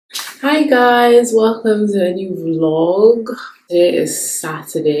Hi guys, welcome to a new vlog. Today is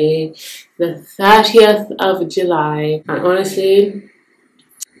Saturday, the 30th of July, and honestly,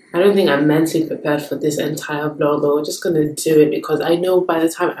 I don't think I'm mentally prepared for this entire vlog, but we're just gonna do it because I know by the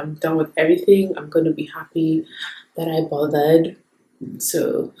time I'm done with everything, I'm gonna be happy that I bothered.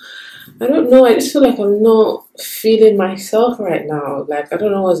 So, I don't know, I just feel like I'm not feeling myself right now. Like, I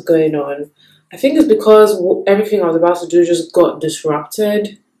don't know what's going on. I think it's because everything I was about to do just got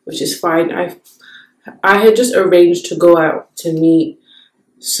disrupted, which is fine. I had just arranged to go out to meet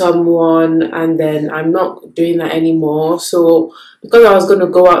someone, and then I'm not doing that anymore. So because I was going to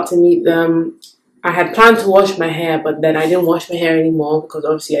go out to meet them, I had planned to wash my hair, but then I didn't wash my hair anymore because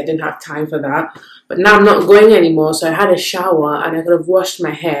obviously I didn't have time for that. But now I'm not going anymore, so I had a shower and I could have washed my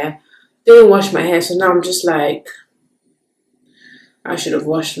hair. Didn't wash my hair, so now I'm just like, I should have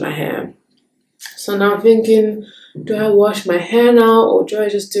washed my hair. So now I'm thinking, do I wash my hair now or do I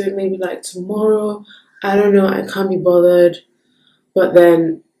just do it maybe like tomorrow? I don't know, I can't be bothered. But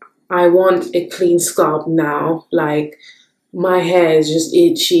then I want a clean scalp now. Like, my hair is just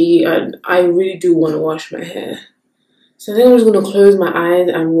itchy and I really do want to wash my hair. So I think I'm just going to close my eyes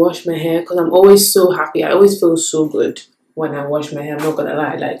and wash my hair because I'm always so happy. I always feel so good when I wash my hair, I'm not going to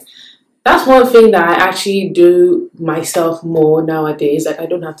lie. Like, that's one thing that I actually do myself more nowadays. Like, I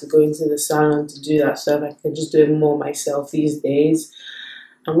don't have to go into the salon to do that stuff. I can just do it more myself these days.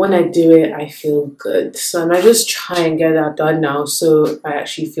 And when I do it, I feel good. So I might just try and get that done now so I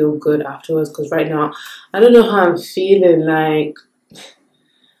actually feel good afterwards. Because right now, I don't know how I'm feeling. Like,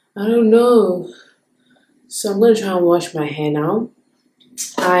 I don't know. So I'm going to try and wash my hair now.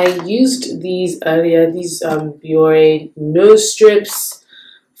 I used these earlier, these Biore nose strips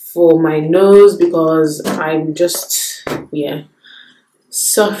for my nose because I'm just,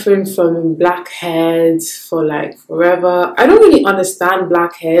 suffering from blackheads for like forever. I don't really understand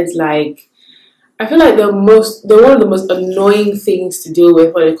blackheads. Like, I feel like they're one of the most annoying things to deal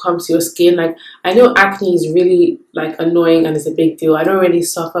with when it comes to your skin. Like, I know acne is really like annoying and it's a big deal. I don't really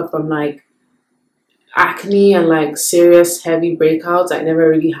suffer from like acne and like serious heavy breakouts. I never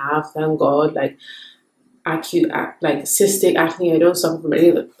really have, thank God. Like acute, like cystic acne, I don't suffer from any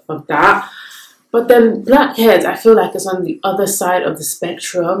of that. But then blackheads, I feel like it's on the other side of the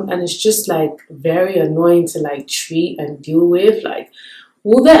spectrum, and it's just like very annoying to like treat and deal with. Like,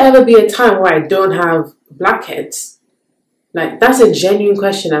 will there ever be a time where I don't have blackheads? Like, that's a genuine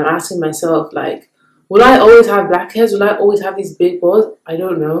question I'm asking myself. Like, will I always have blackheads? Will I always have these big balls? I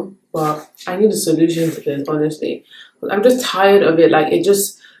don't know, but I need a solution to this, honestly. I'm just tired of it. Like, it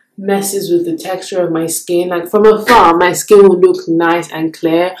just messes with the texture of my skin. Like, from afar, my skin will look nice and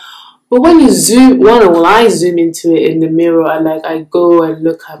clear. But when you zoom, I zoom into it in the mirror and like I go and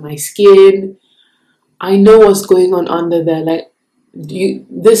look at my skin, I know what's going on under there. Like,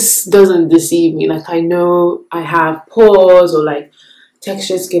 this doesn't deceive me. Like, I know I have pores or like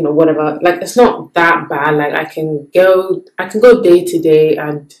textured skin or whatever. Like, it's not that bad. Like, I can go day to day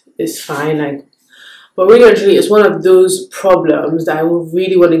and it's fine. Like, but really and truly, it's one of those problems that I will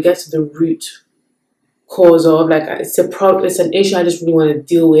really want to get to the root cause of. Like, it's an issue I just really want to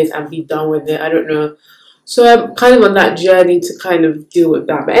deal with and be done with it. I don't know, so I'm kind of on that journey to kind of deal with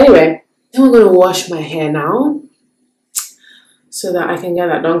that. But anyway, then I'm going to wash my hair now so that I can get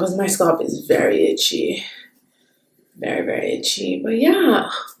that done because my scalp is very itchy, very itchy. But yeah,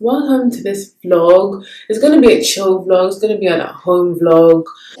 welcome to this vlog. It's going to be a chill vlog. It's going to be an at-home vlog,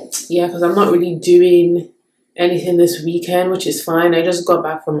 yeah, because I'm not really doing anything this weekend, which is fine. I just got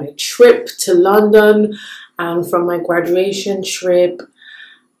back from my trip to London and from my graduation trip.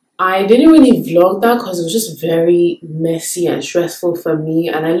 I didn't really vlog that because it was just very messy and stressful for me,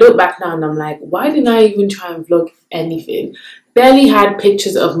 and I look back now and I'm like, why didn't I even try and vlog anything? Barely had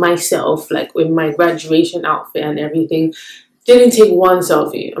pictures of myself like with my graduation outfit and everything. Didn't take one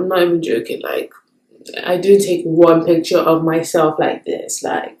selfie. I'm not even joking. Like, I didn't take one picture of myself like this,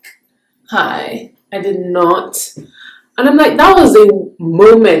 like, hi. I did not. And I'm like, that was the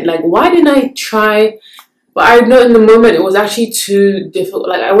moment. Like, why didn't I try? But I know in the moment it was actually too difficult.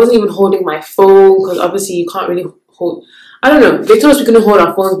 Like, I wasn't even holding my phone because obviously you can't really hold. I don't know. They told us we couldn't hold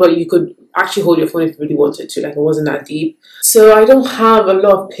our phones, but you could actually hold your phone if you really wanted to. Like, it wasn't that deep. So I don't have a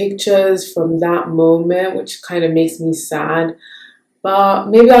lot of pictures from that moment, which kind of makes me sad. But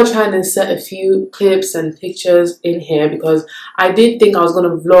maybe I'll try and insert a few clips and pictures in here because I did think I was going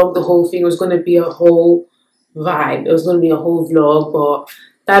to vlog the whole thing. It was going to be a whole vibe. It was going to be a whole vlog, but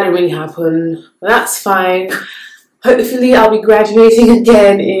that didn't really happen. But that's fine. Hopefully I'll be graduating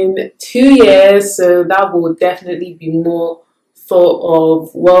again in 2 years. So that will definitely be more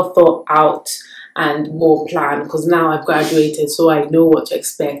well thought out and more planned because now I've graduated, so I know what to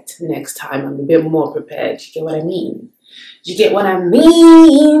expect next time. I'm a bit more prepared. You get what I mean? You get what I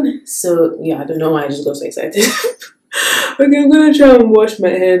mean? So yeah, I don't know why I just got so excited. Okay, I'm gonna try and wash my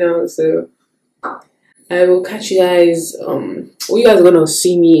hair now. So I will catch you guys. Well, you guys are gonna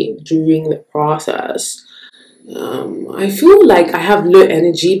see me during the process. I feel like I have low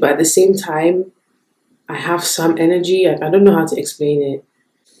energy, but at the same time, I have some energy. I don't know how to explain it.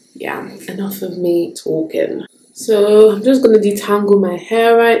 Yeah, enough of me talking. So I'm just gonna detangle my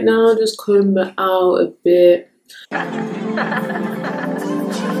hair right now, just comb it out a bit.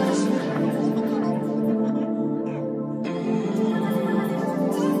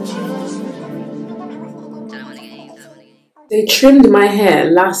 They trimmed my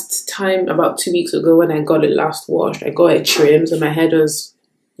hair last time, about 2 weeks ago when I got it last washed. I got it trimmed, so my hair does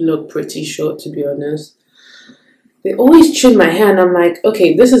look pretty short, to be honest. They always trim my hair, and I'm like,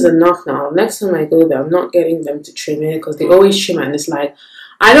 okay, this is enough now. Next time I go there, I'm not getting them to trim it because they always trim it, and it's like,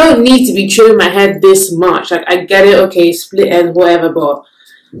 I don't need to be trimming my hair this much. Like, I get it, okay, split end, whatever, but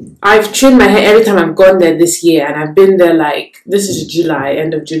I've trimmed my hair every time I've gone there this year, and I've been there like, this is July,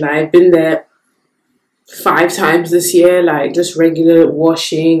 end of July. I've been there 5 times this year, like just regular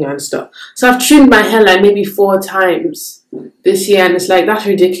washing and stuff. So I've trimmed my hair like maybe 4 times this year, and it's like, that's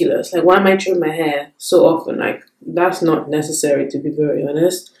ridiculous. Like, why am I trimming my hair so often? Like, that's not necessary, to be very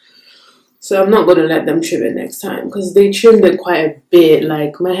honest. So I'm not gonna let them trim it next time because they trimmed it quite a bit.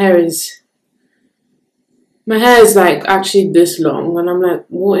 Like, my hair is like actually this long, and I'm like,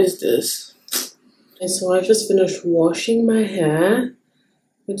 what is this? And so I just finished washing my hair,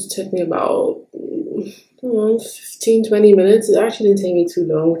 which took me about 15-20 minutes. It actually didn't take me too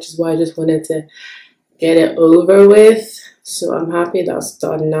long, which is why I just wanted to get it over with. So I'm happy that's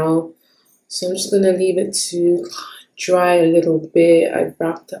done now. So I'm just gonna leave it to dry a little bit. I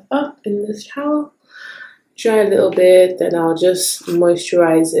wrapped it up in this towel, dry a little bit, then I'll just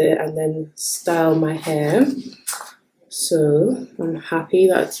moisturize it and then style my hair. So I'm happy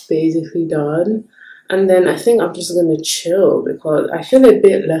that's basically done. And then I think I'm just gonna chill because I feel a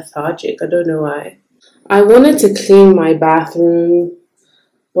bit lethargic. I don't know why. I wanted to clean my bathroom,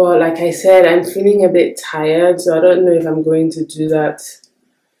 but like I said, I'm feeling a bit tired, so I don't know if I'm going to do that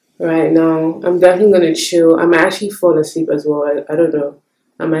right now. I'm definitely going to chill. I might actually fall asleep as well. I don't know.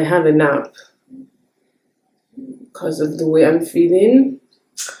 I might have a nap because of the way I'm feeling.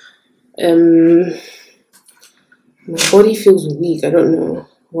 My body feels weak. I don't know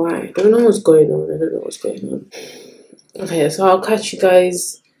why. I don't know what's going on. I don't know what's going on. Okay, so I'll catch you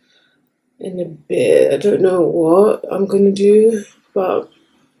guys in a bit. I don't know what I'm gonna do, but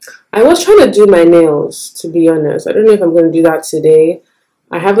I was trying to do my nails, to be honest. I don't know if I'm gonna do that today.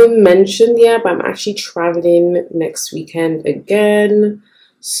 I haven't mentioned yet, but I'm actually traveling next weekend again,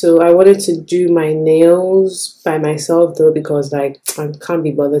 so I wanted to do my nails by myself though, because like I can't be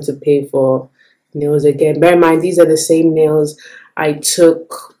bothered to pay for nails again. Bear in mind, these are the same nails I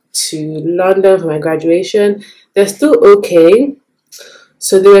took to London for my graduation. They're still okay.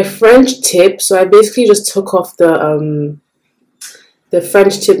 So they were French tip, so I basically just took off the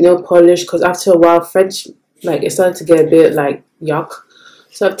French tip nail polish because after a while French, like, it started to get a bit like yuck.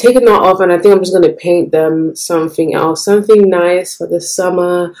 So I've taken that off, and I think I'm just gonna paint them something else, something nice for the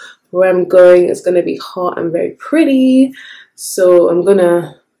summer. Where I'm going, it's gonna be hot and very pretty. So I don't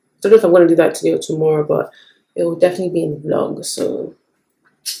know if I'm gonna do that today or tomorrow, but it will definitely be in the vlog. So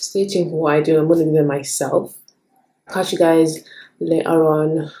stay tuned for what I do. I'm gonna do them myself. Catch you guys later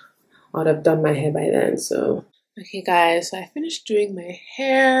on. I'd have done my hair by then. So okay guys, so I finished doing my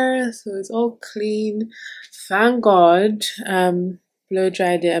hair, so it's all clean, thank God. Blow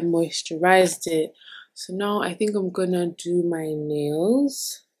dried it and moisturized it. So now I think I'm gonna do my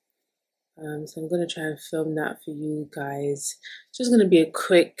nails. So I'm gonna try and film that for you guys. It's just gonna be a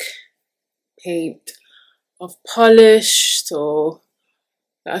quick paint of polish, so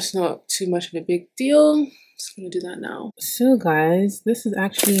that's not too much of a big deal. Just gonna do that now. So guys, this is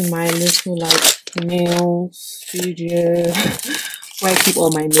actually my little like nail studio where I keep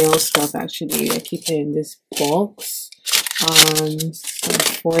all my nail stuff. Actually, I keep it in this box. Some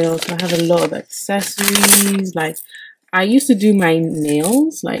foil. So I have a lot of accessories. Like, I used to do my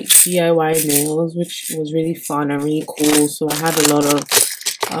nails, like DIY nails, which was really fun and really cool. So I had a lot of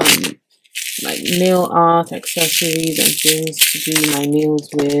like nail art accessories and things to do my nails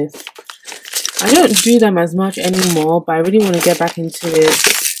with. I don't do them as much anymore, but I really want to get back into it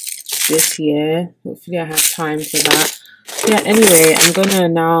this year. Hopefully I have time for that. Yeah, anyway, I'm gonna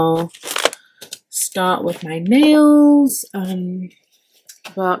now start with my nails.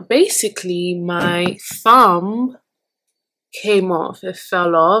 But basically my thumb came off, it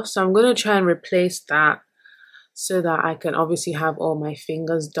fell off, so I'm gonna try and replace that so that I can obviously have all my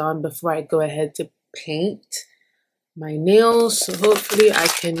fingers done before I go ahead to paint my nails. So hopefully I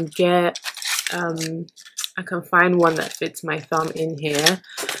can get I can find one that fits my thumb in here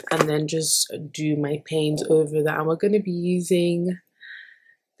and then just do my paint over that. And we're going to be using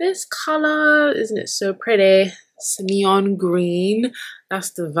this color. Isn't it so pretty? It's neon green.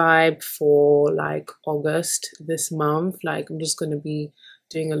 That's the vibe for like August this month. Like I'm just going to be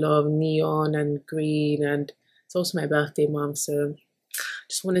doing a lot of neon and green, and it's also my birthday month, so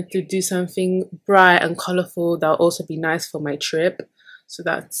just wanted to do something bright and colorful that will also be nice for my trip. So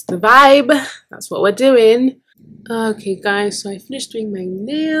that's the vibe. That's what we're doing. Okay guys, so I finished doing my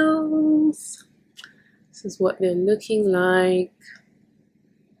nails. This is what they're looking like.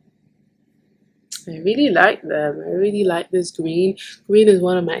 I really like them. I really like this green. Green is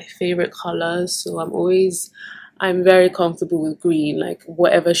one of my favorite colors, so I'm very comfortable with green, like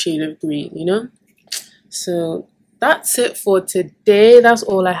whatever shade of green, you know? So that's it for today. That's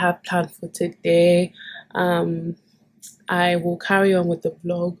all I have planned for today. I will carry on with the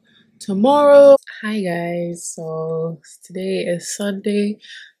vlog tomorrow. Hi guys, so today is Sunday,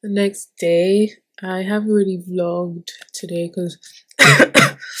 the next day. I haven't really vlogged today because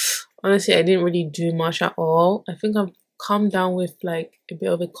honestly I didn't really do much at all. I think I've come down with like a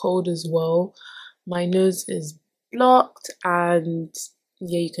bit of a cold as well. My nose is blocked and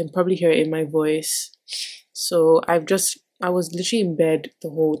yeah, you can probably hear it in my voice. So I was literally in bed the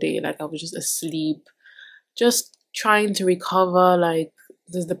whole day, like I was just asleep, just trying to recover. Like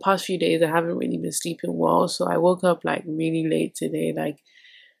the past few days I haven't really been sleeping well, so I woke up like really late today, like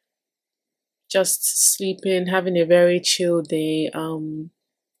just sleeping, having a very chill day. And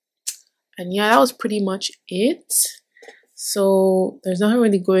yeah, that was pretty much it. So there's nothing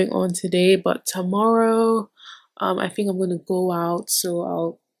really going on today, but tomorrow I think I'm gonna go out, so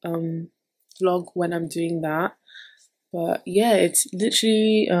I'll vlog when I'm doing that. But yeah, it's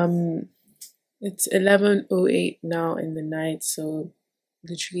literally it's 11:08 now in the night, so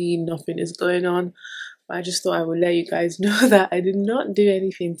literally nothing is going on. But I just thought I would let you guys know that I did not do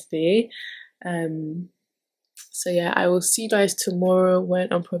anything today. So yeah, I will see you guys tomorrow when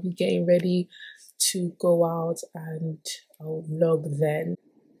I'm probably getting ready to go out, and I'll vlog then.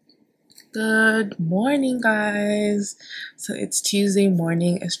 Good morning guys. So it's Tuesday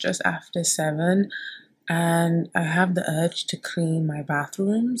morning, it's just after 7 and I have the urge to clean my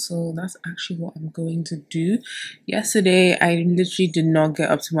bathroom, so that's actually what I'm going to do. Yesterday I literally did not get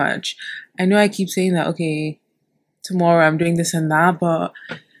up too much. I know I keep saying that okay, tomorrow I'm doing this and that, but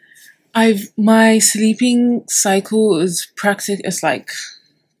my sleeping cycle is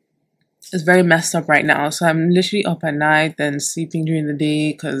it's very messed up right now. So I'm literally up at night then sleeping during the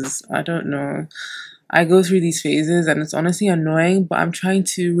day because I don't know. I go through these phases and it's honestly annoying, but I'm trying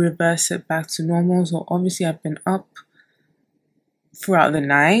to reverse it back to normal. So obviously I've been up throughout the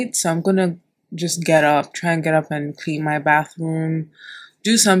night, so I'm gonna just try and get up and clean my bathroom,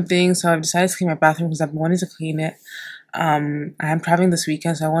 do something. So I've decided to clean my bathroom because I've been wanting to clean it. I am traveling this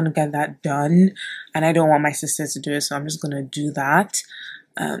weekend, so I want to get that done, and I don't want my sister to do it, so I'm just gonna do that.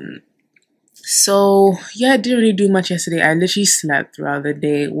 So yeah, I didn't really do much yesterday. I literally slept throughout the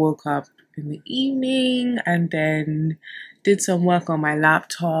day, woke up in the evening, and then did some work on my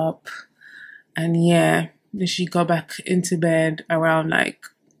laptop, and yeah, literally got back into bed around like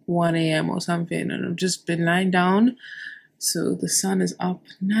 1 a.m. or something, and I've just been lying down. So the sun is up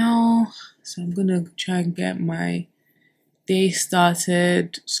now, so I'm gonna try and get my day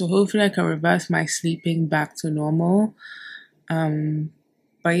started. So hopefully I can reverse my sleeping back to normal.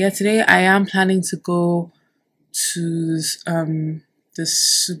 But yeah, today I am planning to go to the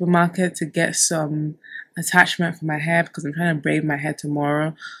supermarket to get some attachment for my hair because I'm trying to braid my hair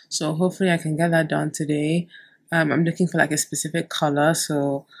tomorrow. So hopefully I can get that done today. I'm looking for like a specific color,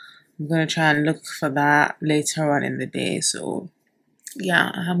 so I'm gonna try and look for that later on in the day. So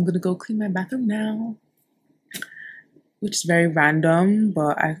yeah, I'm gonna go clean my bathroom now, which is very random,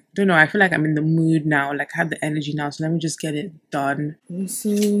 but I don't know, I feel like I'm in the mood now, like I have the energy now, so let me just get it done. Also,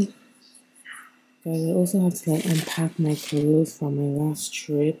 guys, I also have to like unpack my clothes from my last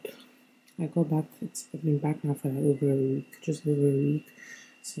trip. I've been back now for like over a week, just over a week.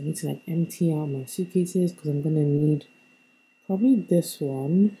 So I need to like empty out my suitcases because I'm gonna need probably this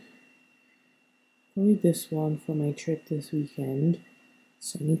one for my trip this weekend.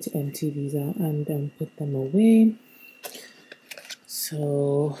 So I need to empty these out and put them away.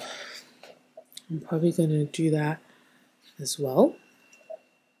 So I'm probably gonna do that as well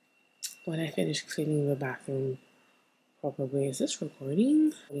when I finish cleaning the bathroom. Probably. Is this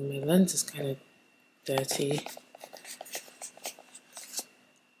recording? I mean, my lens is kind of dirty.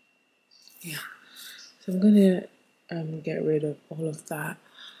 yeah, so I'm gonna get rid of all of that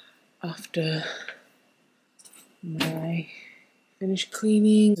after my finished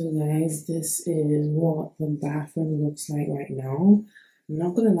cleaning. So guys, this is what the bathroom looks like right now. I'm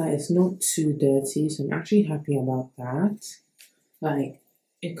not gonna lie, it's not too dirty, so I'm actually happy about that. Like,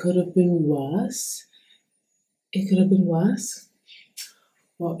 it could have been worse. It could have been worse,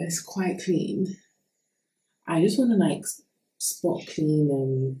 but it's quite clean. I just want to like spot clean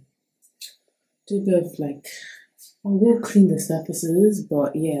and do a bit of like, I will clean the surfaces,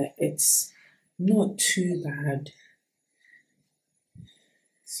 but yeah, it's not too bad.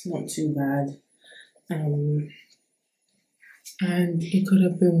 It's not too bad. And it could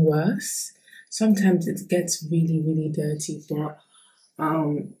have been worse. Sometimes it gets really, really dirty, but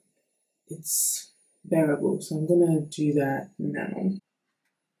it's bearable. So I'm gonna do that now.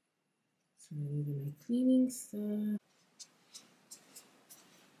 So my cleaning stuff.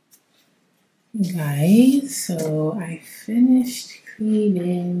 Guys, so I finished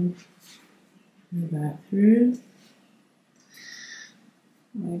cleaning the bathroom.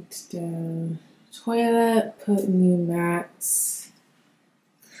 Wiped the toilet, put new mats,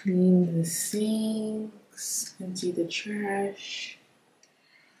 cleaned the sinks, empty the trash.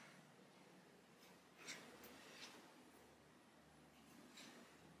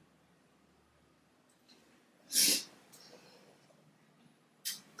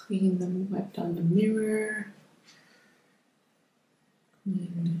 Clean them, wipe down the mirror.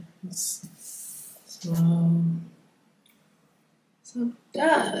 Clean this as well. So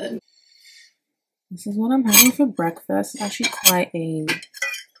done. This is what I'm having for breakfast. It's actually quite a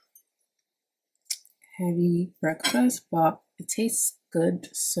heavy breakfast, but it tastes good,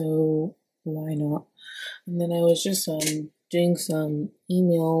 so why not? And then I was just doing some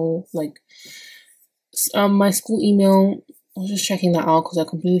email, like my school email. I was just checking that out because I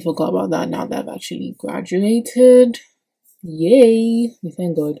completely forgot about that now that I've actually graduated. Yay!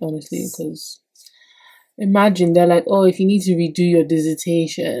 Thank God, honestly, because imagine they're like, oh, if you need to redo your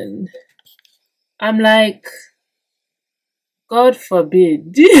dissertation. I'm like, God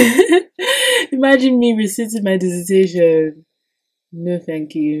forbid. Imagine me resitting my dissertation. No,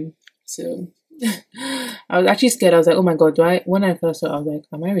 thank you. So I was actually scared. I was like, oh my God, when I first saw it, I was like,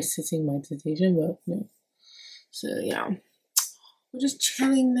 am I resitting my dissertation? But no. So yeah. We're just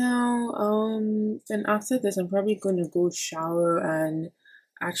chilling now. Then after this, I'm probably going to go shower and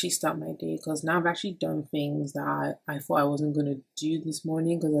actually start my day, because now I've actually done things that I thought I wasn't going to do this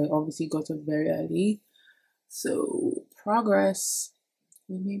morning because I obviously got up very early. So progress.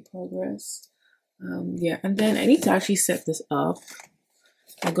 We made progress. Yeah, and then I need to actually set this up.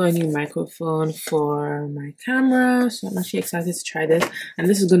 I got a new microphone for my camera, so I'm actually excited to try this. And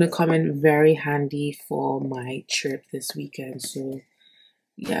this is going to come in very handy for my trip this weekend. So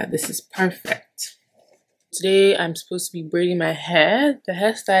yeah, this is perfect. Today I'm supposed to be braiding my hair. The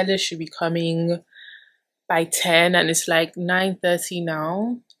hairstylist should be coming by 10 and it's like 9:30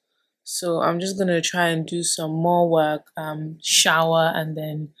 now. So I'm just going to try and do some more work, shower, and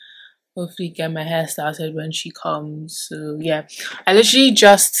then hopefully get my hair started when she comes. So yeah, I literally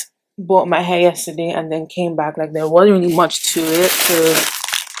just bought my hair yesterday and then came back. Like, there wasn't really much to it, so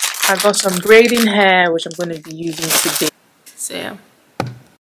I got some braiding hair which I'm going to be using today. So yeah.